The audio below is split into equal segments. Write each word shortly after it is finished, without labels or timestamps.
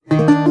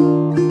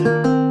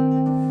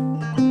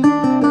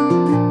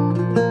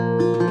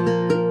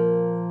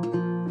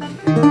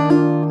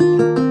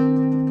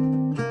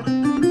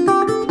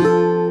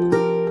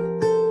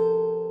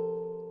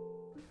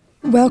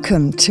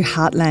Welcome to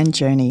Heartland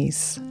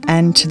Journeys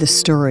and to the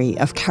story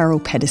of Carol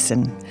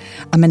Pedersen,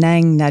 a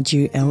Menang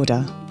Ngadju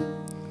elder.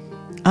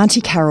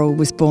 Auntie Carol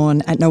was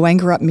born at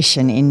Noangarup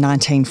Mission in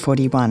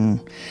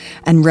 1941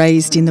 and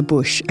raised in the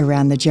bush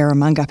around the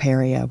Jerramungup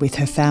area with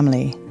her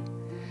family.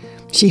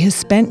 She has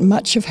spent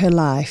much of her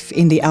life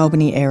in the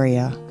Albany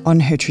area on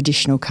her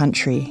traditional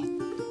country.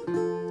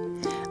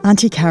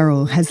 Auntie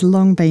Carol has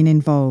long been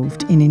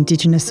involved in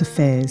Indigenous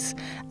affairs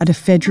at a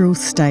federal,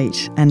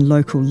 state and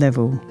local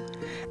level,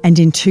 and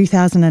in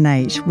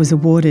 2008 was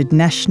awarded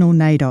National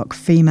NAIDOC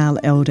Female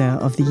Elder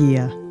of the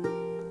Year.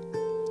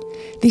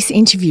 This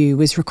interview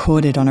was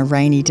recorded on a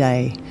rainy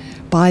day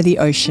by the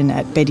ocean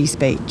at Betty's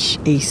Beach,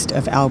 east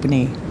of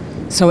Albany,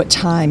 so at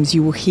times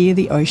you will hear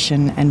the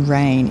ocean and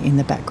rain in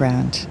the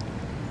background.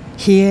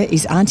 Here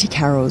is Auntie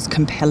Carol's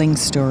compelling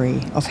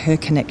story of her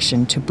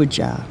connection to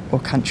Budja, or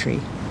country.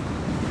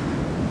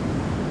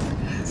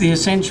 The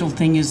essential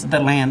thing is the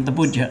land, the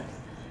Budja.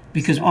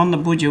 Because on the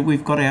Budja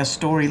we've got our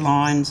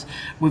storylines,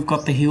 we've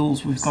got the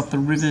hills, we've got the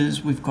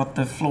rivers, we've got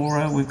the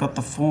flora, we've got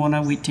the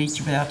fauna. We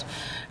teach about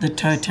the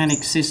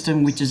totemic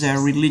system, which is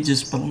our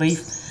religious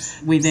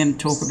belief. We then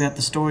talk about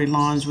the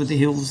storylines with the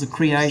hills, the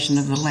creation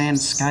of the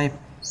landscape.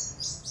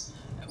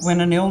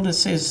 When an elder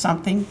says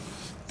something,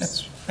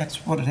 that's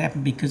what had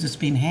happened, because it's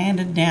been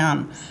handed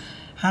down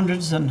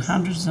hundreds and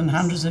hundreds and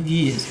hundreds of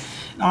years.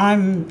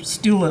 I'm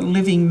still a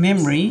living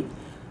memory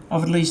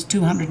of at least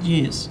 200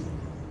 years.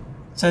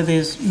 So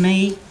there's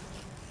me,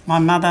 my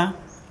mother,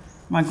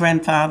 my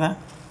grandfather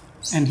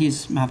and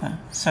his mother.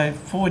 So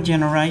 4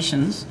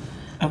 generations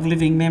of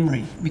living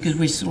memory, because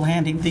we're still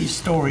handing these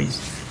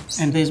stories.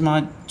 And there's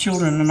my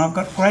children, and I've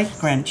got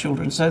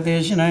great-grandchildren. So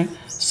there's,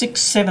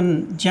 6,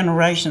 7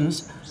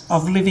 generations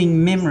of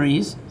living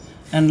memories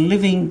and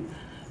living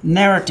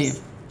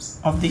narrative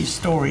of these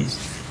stories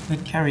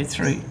that carry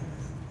through.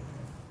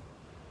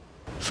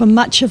 For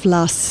much of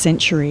last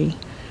century,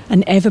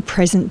 an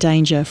ever-present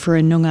danger for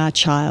a Noongar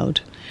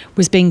child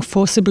was being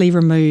forcibly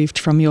removed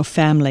from your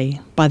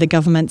family by the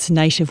government's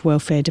Native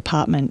Welfare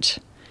Department,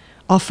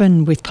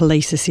 often with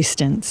police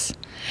assistance,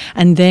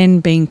 and then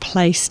being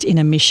placed in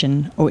a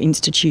mission or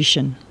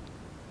institution.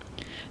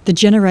 The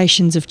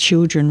generations of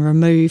children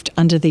removed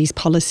under these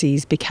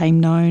policies became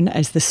known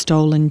as the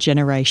stolen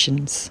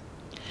generations.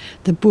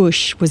 The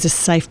bush was a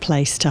safe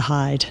place to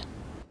hide.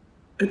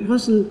 It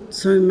wasn't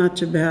so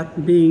much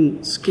about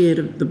being scared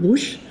of the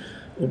bush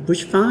or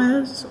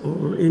bushfires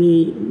or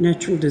any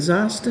natural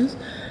disasters.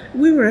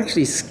 We were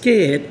actually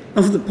scared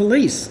of the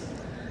police.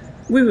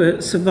 We were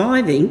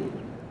surviving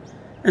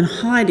and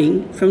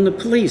hiding from the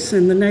police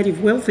and the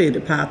Native Welfare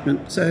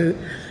Department. So,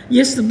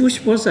 yes, the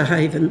bush was a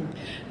haven.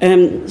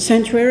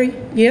 Sanctuary,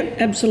 yeah,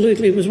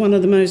 absolutely. It was one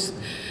of the most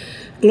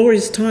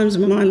glorious times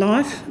of my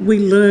life. We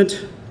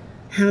learnt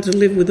how to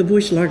live with the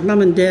bush. Like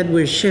Mum and Dad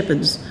were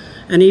shepherds,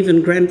 and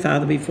even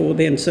grandfather before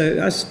then. So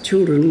us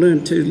children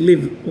learned to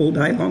live all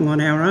day long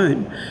on our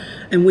own.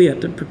 And we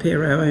had to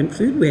prepare our own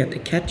food. We had to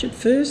catch it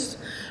first.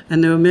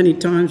 And there were many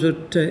times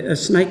that a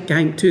snake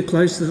came too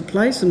close to the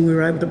place, and we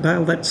were able to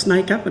bail that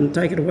snake up and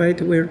take it away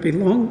to where it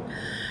belonged.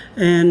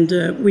 And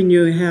we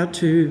knew how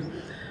to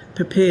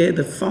prepare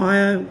the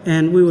fire,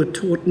 and we were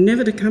taught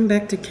never to come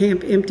back to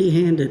camp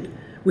empty-handed.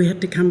 We had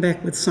to come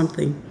back with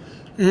something.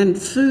 And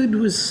food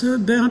was so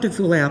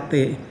bountiful out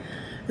there.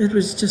 It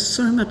was just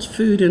so much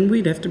food, and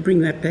we'd have to bring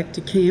that back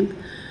to camp.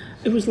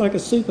 It was like a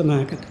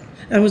supermarket.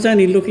 I was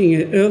only looking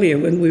at earlier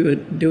when we were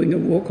doing a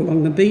walk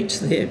along the beach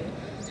there.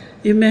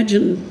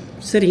 Imagine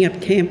setting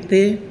up camp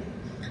there.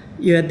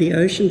 You had the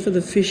ocean for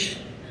the fish.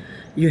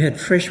 You had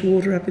fresh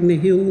water up in the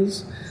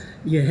hills.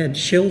 You had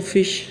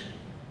shellfish,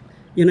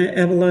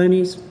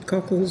 abalones,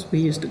 cockles, we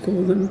used to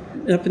call them.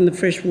 Up in the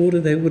fresh water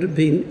there would have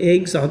been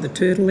eggs, either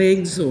turtle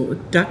eggs or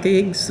duck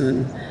eggs,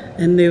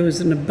 and there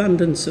was an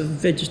abundance of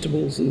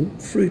vegetables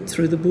and fruit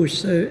through the bush.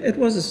 So it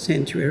was a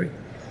sanctuary,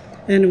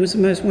 and it was the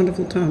most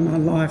wonderful time of my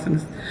life. And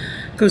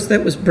of course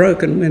that was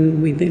broken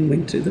when we then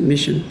went to the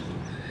mission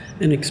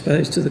and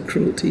exposed to the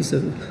cruelties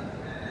of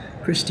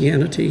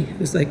Christianity,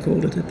 as they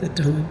called it at that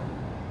time.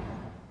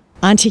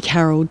 Auntie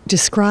Carol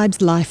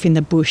describes life in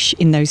the bush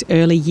in those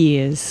early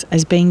years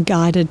as being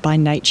guided by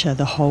nature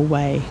the whole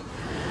way.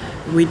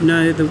 We'd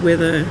know the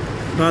weather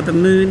by the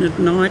moon at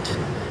night.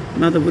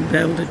 Mother would be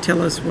able to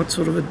tell us what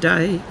sort of a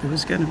day it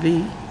was going to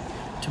be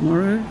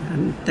tomorrow,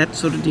 and that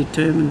sort of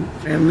determined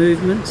our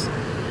movements.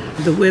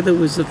 The weather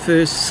was the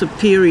first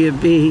superior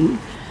being,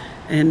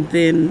 and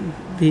then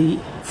the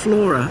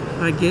flora,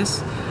 I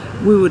guess.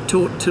 We were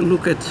taught to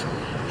look at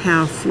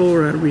how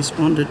flora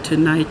responded to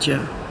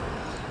nature.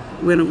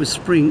 When it was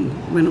spring,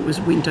 when it was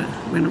winter,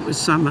 when it was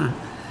summer,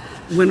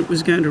 when it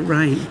was going to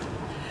rain,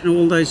 and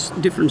all those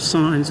different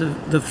signs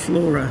of the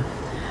flora.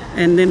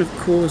 And then, of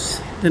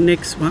course, the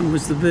next one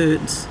was the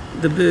birds.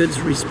 The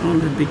birds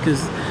responded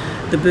because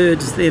the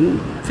birds then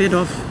fed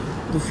off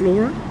the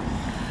flora.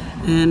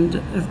 And,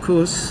 of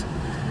course,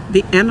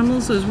 the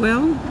animals as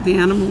well. The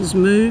animals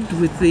moved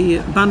with the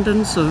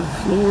abundance of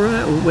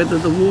flora, or whether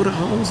the water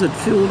holes had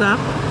filled up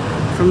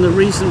from the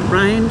recent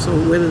rains or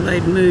whether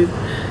they'd moved,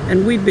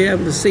 and we'd be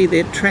able to see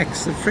their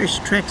tracks, the fresh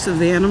tracks of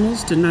the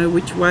animals, to know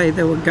which way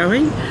they were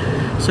going.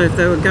 So if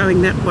they were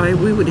going that way,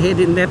 we would head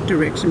in that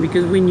direction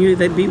because we knew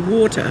there'd be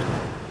water.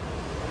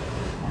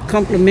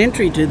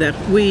 Complementary to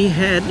that, we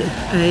had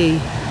a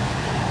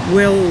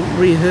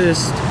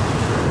well-rehearsed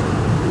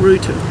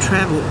route of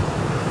travel,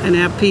 and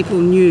our people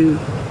knew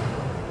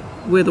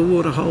where the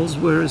water holes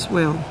were as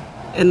well.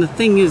 And the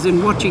thing is,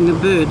 in watching the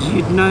birds,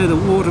 you'd know the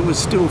water was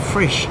still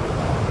fresh.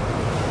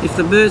 If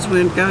the birds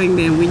weren't going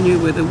there, we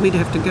knew whether we'd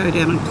have to go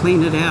down and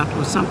clean it out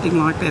or something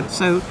like that.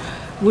 So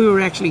we were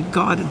actually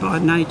guided by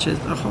nature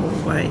the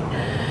whole way.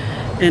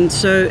 And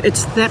so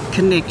it's that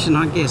connection,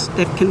 I guess,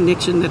 that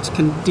connection that's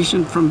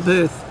conditioned from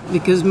birth,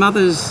 because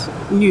mothers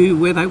knew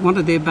where they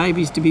wanted their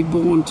babies to be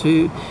born,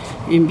 to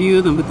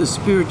imbue them with the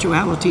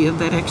spirituality of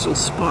that actual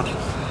spot.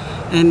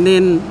 And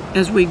then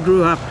as we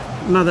grew up,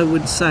 mother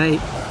would say,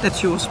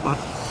 that's your spot,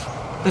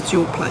 that's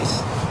your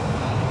place.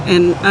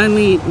 And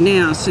only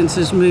now, since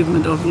this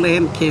movement of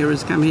land care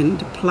has come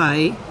into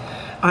play,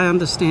 I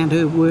understand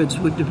her words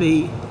would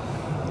be,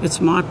 it's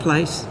my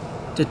place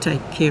to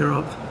take care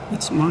of,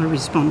 it's my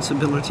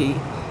responsibility.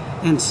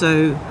 And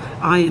so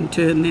I in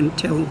turn then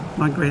tell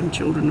my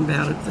grandchildren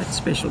about it, that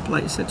special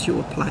place, that's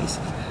your place.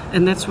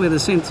 And that's where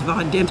the sense of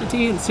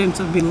identity and sense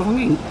of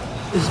belonging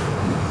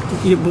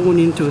is, you're born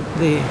into it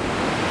there.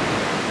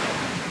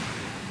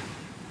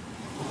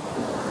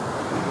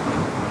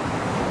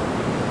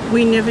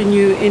 We never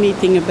knew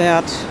anything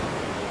about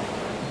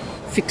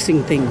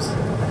fixing things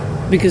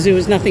because there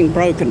was nothing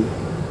broken.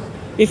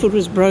 If it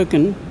was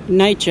broken,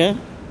 nature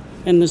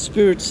and the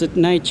spirits that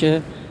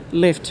nature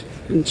left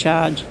in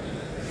charge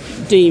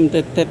deemed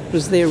that that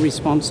was their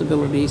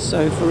responsibility.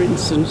 So, for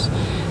instance,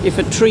 if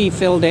a tree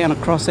fell down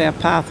across our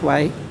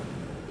pathway,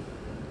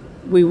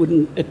 we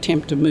wouldn't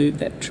attempt to move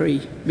that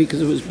tree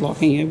because it was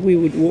blocking it. We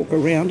would walk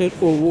around it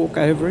or walk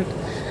over it.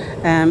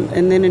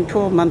 And then in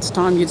 12 months'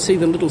 time, you'd see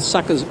the little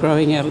suckers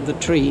growing out of the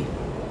tree.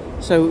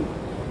 So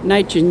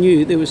nature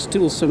knew there was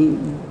still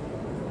some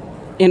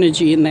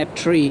energy in that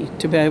tree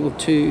to be able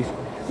to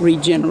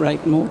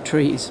regenerate more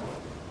trees.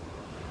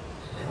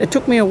 It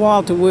took me a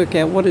while to work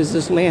out what is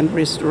this land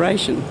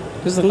restoration,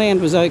 because the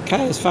land was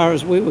okay as far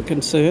as we were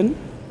concerned.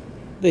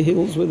 The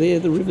hills were there,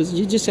 the rivers.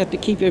 You just had to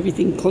keep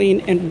everything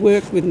clean and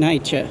work with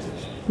nature.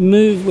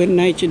 Move when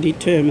nature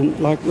determined.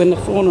 Like when the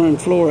fauna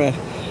and flora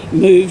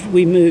moved,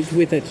 we moved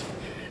with it,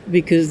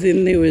 because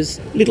then there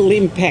was little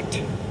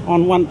impact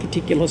on one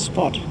particular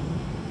spot.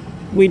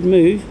 We'd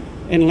move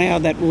and allow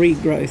that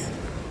regrowth.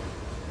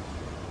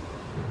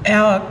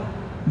 Our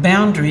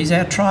boundaries,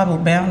 our tribal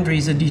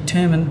boundaries, are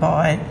determined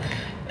by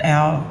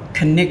our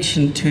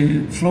connection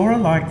to flora.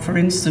 Like, for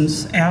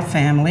instance, our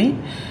family,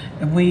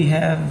 we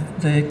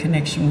have the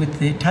connection with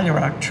the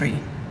Talyarak tree.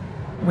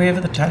 Wherever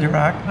the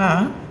Talyarak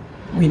are,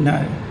 we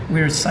know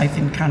we're safe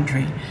in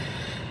country.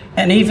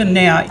 And even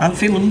now, I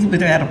feel a little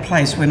bit out of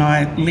place when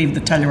I leave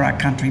the Talyarak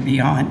country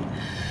behind.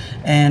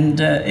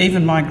 And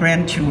even my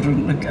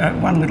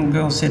grandchildren, one little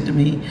girl said to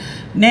me,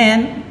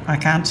 Nan, I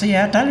can't see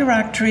our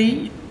Talyarak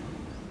tree.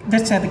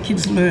 That's how the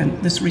kids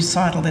learn, this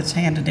recital that's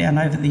handed down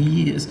over the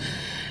years.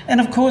 And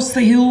of course,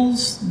 the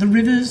hills, the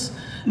rivers.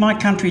 My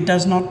country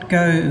does not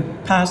go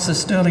past the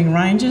Stirling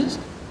Ranges.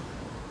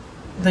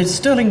 The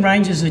Stirling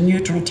Ranges are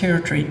neutral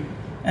territory,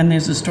 and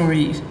there's a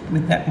story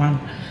with that one.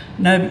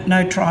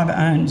 No tribe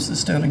owns the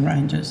Stirling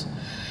Ranges.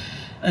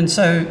 And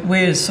so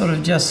we're sort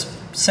of just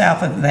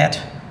south of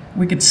that.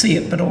 We could see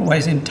it, but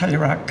always in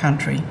Talyarak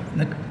country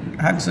that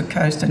hugs the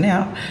coast. And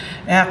now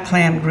our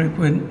clan group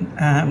were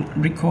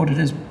recorded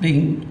as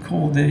being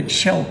called the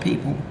Shell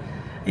people.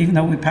 Even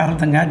though we're part of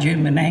the Ngadju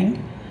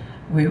Menang,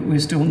 we're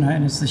still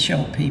known as the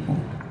Shell people.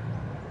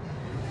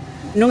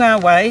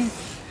 Noongar Way,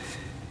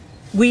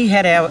 we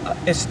had our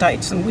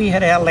estates and we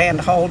had our land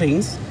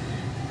holdings,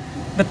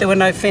 but there were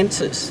no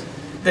fences.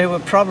 There were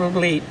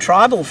probably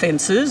tribal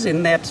fences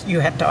in that you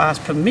had to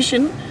ask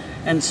permission,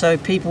 and so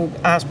people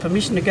asked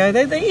permission to go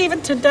there.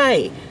 Even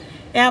today,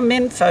 our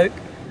menfolk,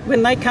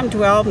 when they come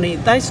to Albany,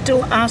 they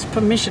still ask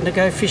permission to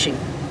go fishing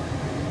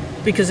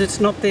because it's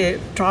not their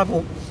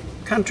tribal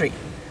country.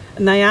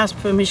 And they ask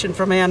permission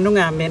from our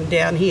Noongar men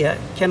down here,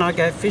 can I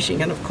go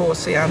fishing? And of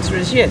course the answer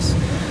is yes,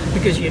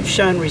 because you've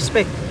shown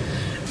respect.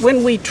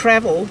 When we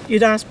travel,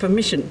 you'd ask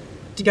permission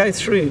to go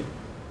through.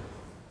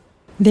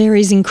 There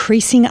is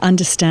increasing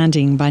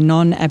understanding by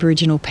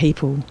non-Aboriginal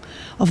people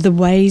of the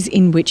ways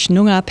in which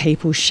Noongar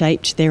people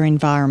shaped their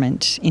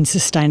environment in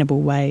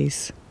sustainable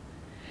ways.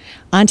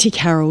 Auntie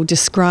Carol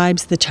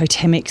describes the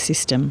totemic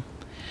system,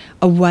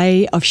 a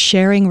way of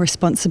sharing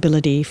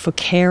responsibility for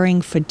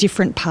caring for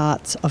different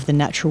parts of the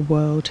natural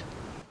world.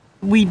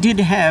 We did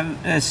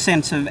have a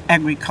sense of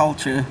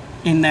agriculture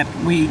in that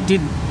we did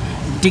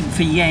dig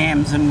for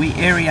yams and we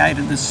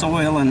aerated the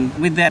soil, and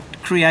with that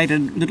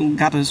created little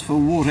gutters for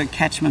water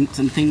catchments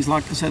and things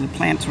like that, so the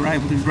plants were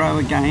able to grow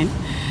again.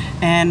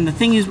 And the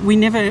thing is, we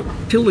never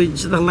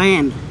pillaged the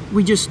land.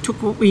 We just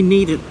took what we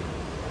needed.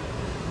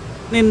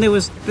 Then there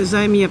was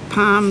Besamia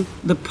palm.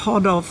 The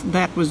pod of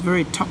that was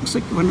very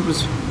toxic when it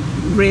was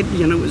red,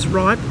 it was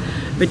ripe,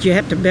 but you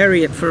had to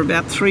bury it for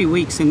about 3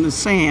 weeks in the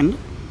sand.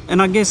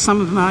 And I guess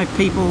some of my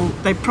people,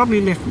 they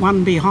probably left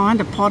one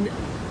behind, a pod,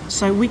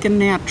 so we can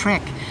now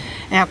track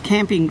our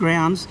camping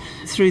grounds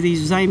through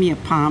these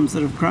Zamia palms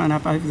that have grown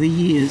up over the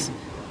years.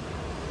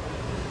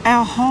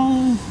 Our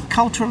whole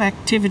cultural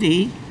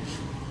activity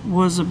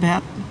was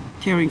about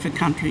caring for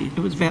country. It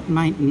was about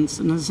maintenance.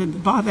 And as I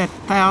said, by that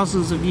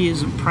thousands of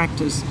years of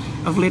practice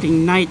of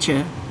letting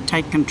nature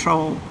take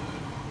control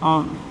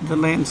of the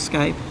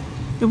landscape,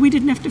 that we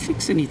didn't have to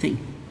fix anything.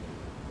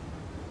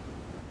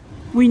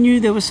 We knew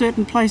there were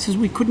certain places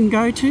we couldn't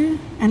go to.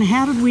 And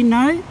how did we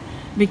know?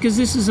 Because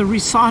this is a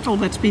recital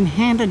that's been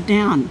handed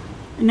down,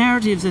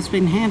 narratives that's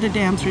been handed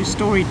down through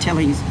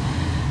storytellings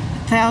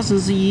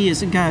thousands of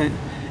years ago.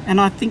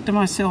 And I think to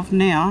myself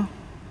now,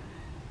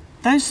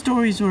 those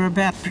stories were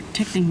about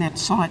protecting that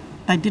site.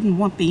 They didn't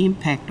want the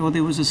impact, or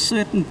there was a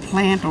certain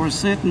plant or a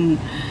certain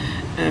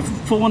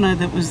fauna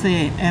that was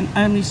there, and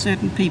only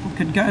certain people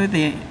could go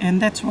there.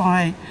 And that's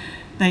why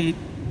they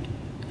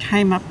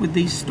came up with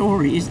these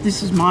stories.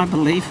 This is my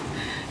belief.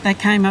 They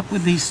came up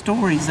with these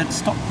stories that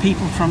stopped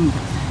people from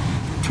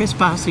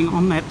trespassing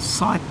on that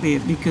site there,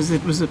 because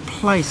it was a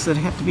place that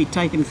had to be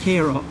taken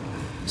care of.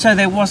 So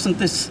there wasn't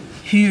this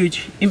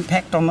huge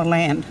impact on the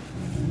land,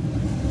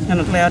 and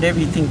it allowed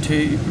everything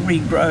to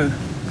regrow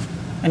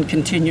and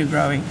continue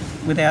growing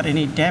without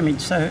any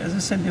damage. So as I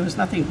said, there was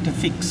nothing to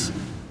fix.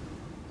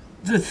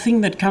 The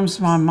thing that comes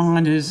to my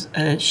mind is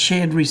a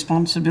shared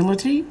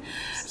responsibility.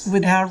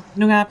 With our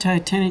Noongar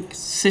totemic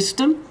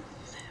system,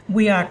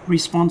 we are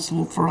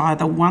responsible for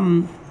either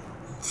one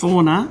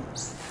fauna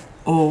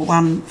or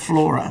one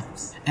flora.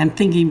 And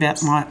thinking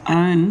about my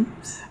own,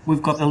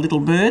 we've got a little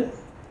bird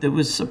that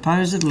was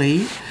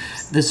supposedly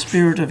the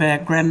spirit of our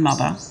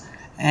grandmother,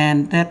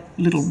 and that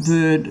little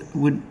bird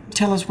would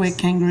tell us where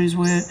kangaroos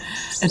were.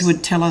 It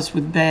would tell us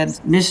with bad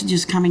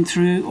messages coming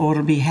through, or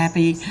to be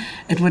happy.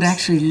 It would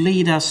actually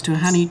lead us to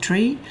honey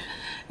tree.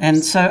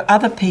 And so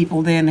other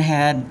people then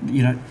had,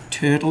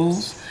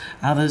 turtles,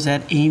 others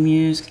had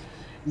emus.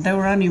 They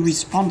were only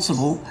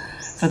responsible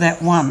for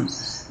that one.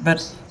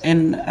 But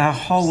in a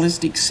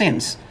holistic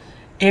sense,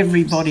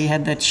 everybody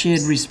had that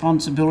shared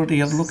responsibility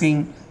of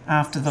looking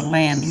after the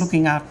land,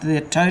 looking after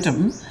their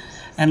totem,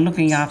 and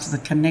looking after the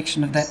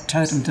connection of that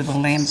totem to the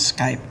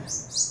landscape.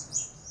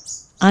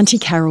 Auntie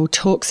Carol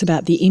talks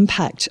about the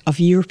impact of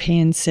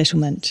European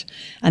settlement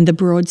and the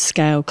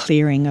broad-scale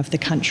clearing of the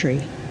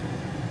country.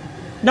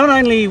 Not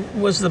only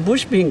was the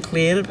bush being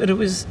cleared, but it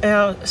was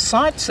our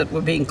sites that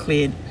were being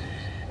cleared,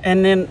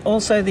 and then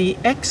also the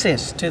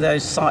access to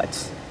those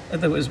sites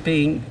that was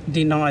being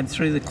denied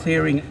through the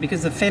clearing,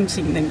 because the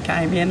fencing then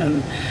came in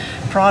and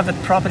private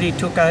property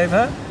took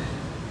over.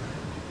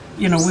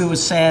 We were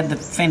sad that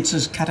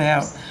fences cut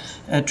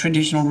our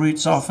traditional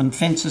routes off, and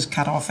fences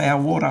cut off our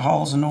water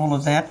holes and all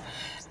of that.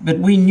 But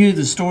we knew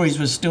the stories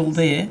were still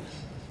there.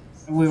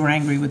 We were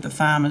angry with the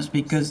farmers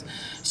because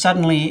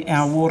suddenly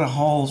our water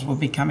holes were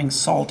becoming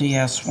salty,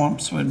 our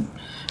swamps were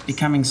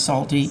becoming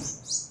salty.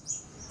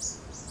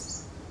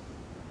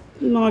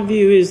 My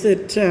view is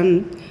that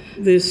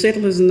the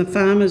settlers and the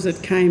farmers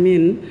that came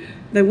in,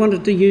 they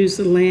wanted to use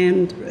the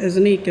land as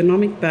an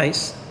economic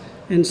base.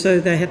 And so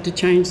they had to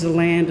change the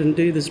land and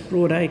do this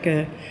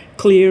broadacre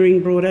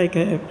clearing,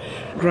 broadacre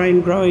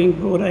grain growing,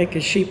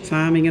 broadacre sheep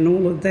farming and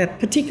all of that,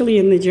 particularly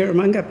in the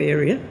Jerramungup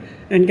area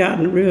and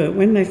Garden River.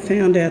 When they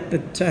found out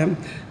that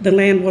the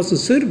land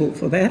wasn't suitable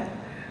for that,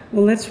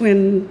 well, that's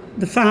when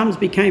the farms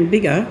became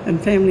bigger and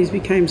families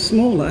became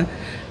smaller,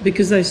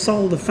 because they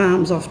sold the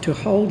farms off to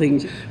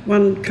holdings.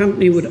 One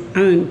company would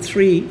own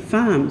 3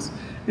 farms,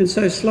 and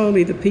so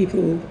slowly the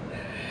people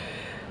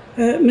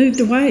moved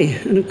away.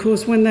 And of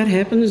course, when that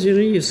happens,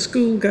 your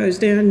school goes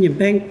down, your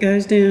bank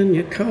goes down,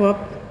 your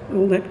co-op,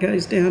 all that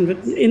goes down.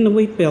 But in the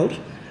wheat belt,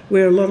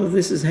 where a lot of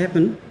this has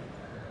happened,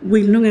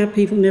 we Noongar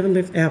people never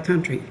left our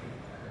country.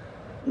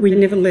 We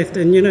never left.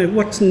 And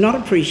what's not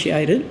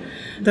appreciated,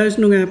 those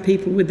Noongar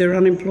people with their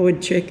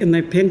unemployed check and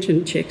their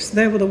pension checks,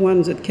 they were the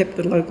ones that kept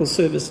the local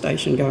service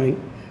station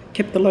going,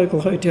 kept the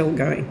local hotel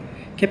going,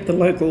 kept the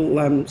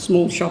local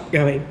small shop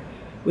going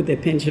with their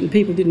pension.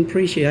 People didn't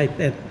appreciate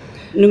that.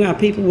 Noongar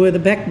people were the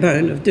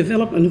backbone of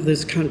development of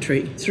this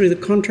country through the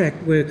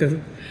contract work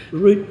of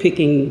root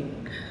picking.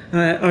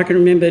 I can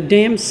remember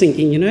dam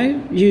sinking,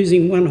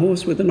 using one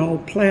horse with an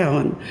old plough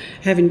and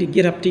having to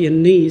get up to your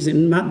knees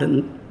in mud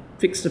and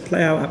fix the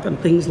plough up and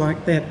things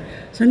like that.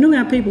 So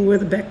Noongar people were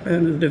the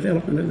backbone of the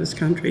development of this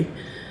country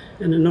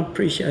and are not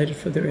appreciated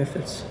for their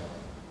efforts.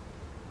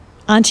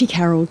 Auntie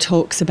Carol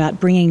talks about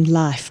bringing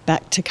life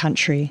back to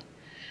country,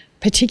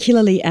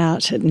 particularly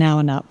out at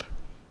Nowangup,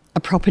 a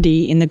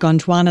property in the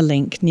Gondwana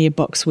Link near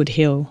Boxwood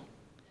Hill.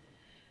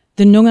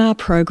 The Noongar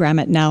program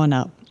at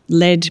Nowangup,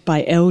 led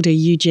by Elder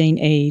Eugene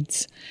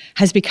Eads,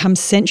 has become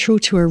central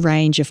to a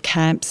range of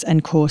camps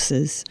and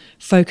courses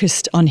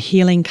focused on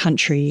healing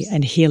country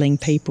and healing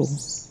people.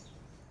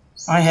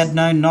 I had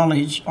no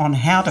knowledge on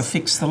how to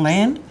fix the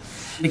land,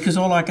 because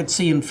all I could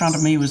see in front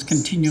of me was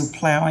continual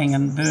ploughing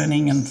and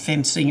burning and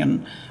fencing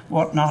and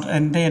whatnot.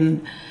 And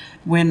then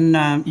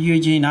when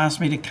Eugene asked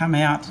me to come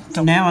out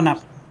to Now and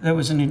Up, there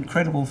was an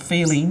incredible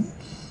feeling.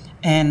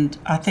 And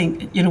I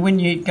think, when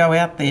you go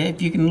out there,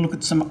 if you can look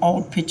at some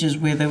old pictures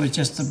where there was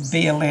just a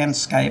bare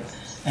landscape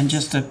and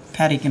just a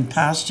paddock and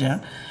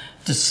pasture,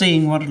 to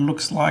seeing what it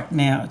looks like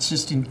now, it's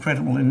just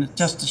incredible. In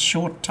just a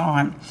short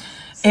time,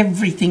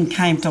 everything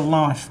came to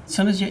life. As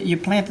soon as you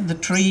planted the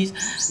trees,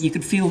 you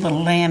could feel the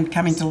land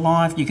coming to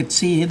life. You could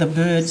see the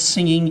birds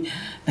singing,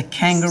 the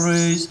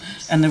kangaroos,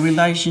 and the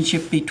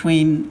relationship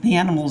between the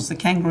animals. The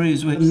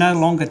kangaroos were no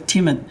longer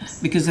timid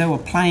because they were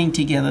playing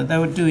together. They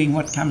were doing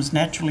what comes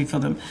naturally for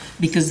them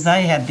because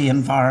they had the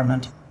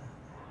environment.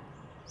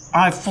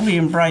 I fully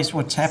embrace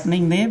what's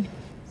happening there.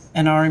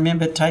 And I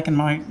remember taking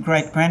my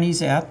great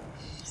grannies out,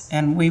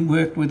 and we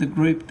worked with a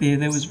group there.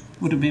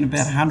 Would have been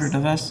about 100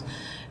 of us.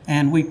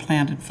 And we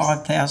planted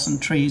 5,000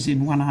 trees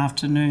in one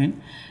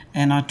afternoon.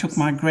 And I took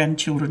my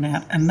grandchildren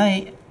out, and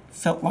they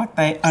felt like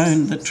they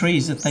owned the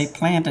trees that they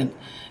planted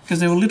because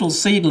they were little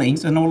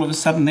seedlings, and all of a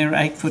sudden they're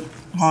 8-foot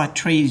high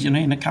trees,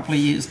 in a couple of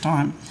years'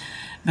 time.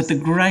 But the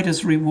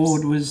greatest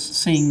reward was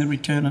seeing the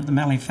return of the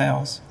mallee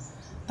fowls.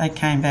 They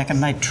came back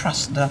and they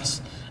trusted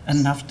us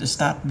enough to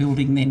start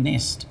building their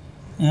nest.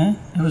 Yeah,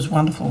 it was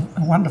wonderful,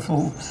 a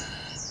wonderful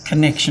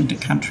connection to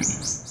country.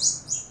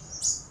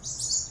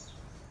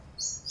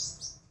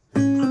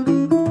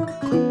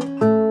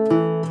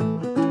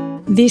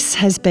 This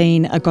has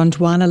been a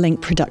Gondwana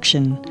Link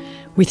production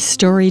with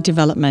story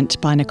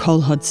development by Nicole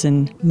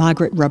Hodson,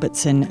 Margaret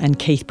Robertson and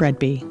Keith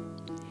Bradby.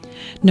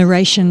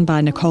 Narration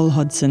by Nicole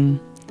Hodson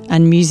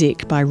and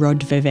music by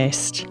Rod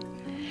Vervest.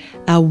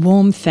 Our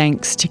warm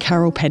thanks to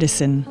Carol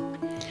Pedersen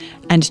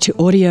and to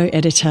audio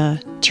editor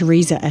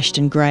Teresa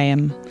Ashton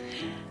Graham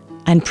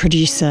and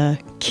producer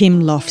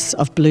Kim Lofts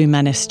of Blue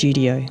Manor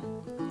Studio.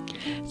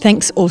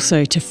 Thanks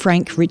also to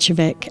Frank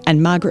Richevec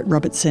and Margaret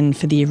Robertson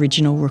for the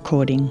original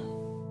recording.